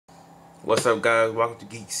What's up, guys? Welcome to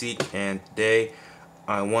Geek Seek, and today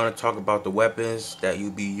I want to talk about the weapons that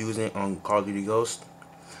you'll be using on Call of Duty Ghost.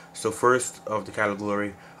 So first of the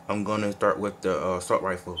category, I'm going to start with the assault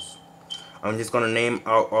rifles. I'm just going to name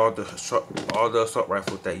out all the assault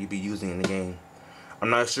rifles that you'll be using in the game.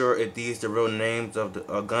 I'm not sure if these are the real names of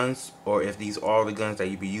the guns, or if these are all the guns that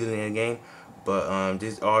you'll be using in the game, but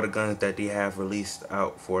these are all the guns that they have released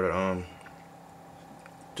out for the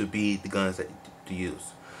to be the guns that to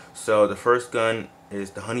use. So the first gun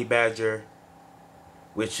is the Honey Badger,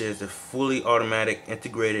 which is a fully automatic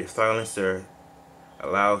integrated silencer,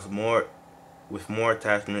 allows more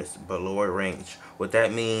attachments but lower range. What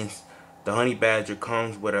that means, the Honey Badger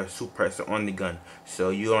comes with a suppressor on the gun, so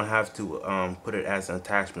you don't have to put it as an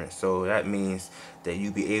attachment. So that means that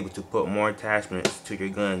you'll be able to put more attachments to your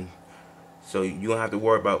gun. So you don't have to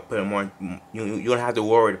worry about putting more. You don't have to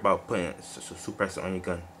worry about putting a suppressor on your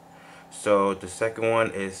gun. So the second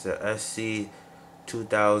one is the SC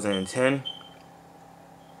 2010,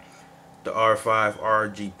 the R5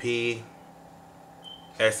 RGP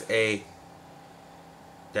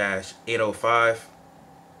SA-805,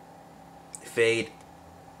 Fade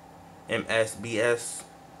MSBS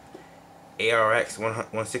AR-X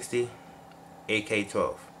 160,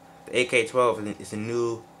 AK-12. The AK-12 is a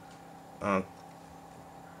new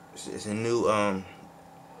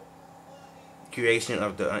creation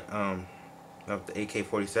of the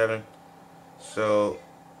AK-47. So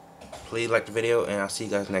please like the video, and I'll see you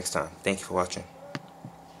guys next time. Thank you for watching.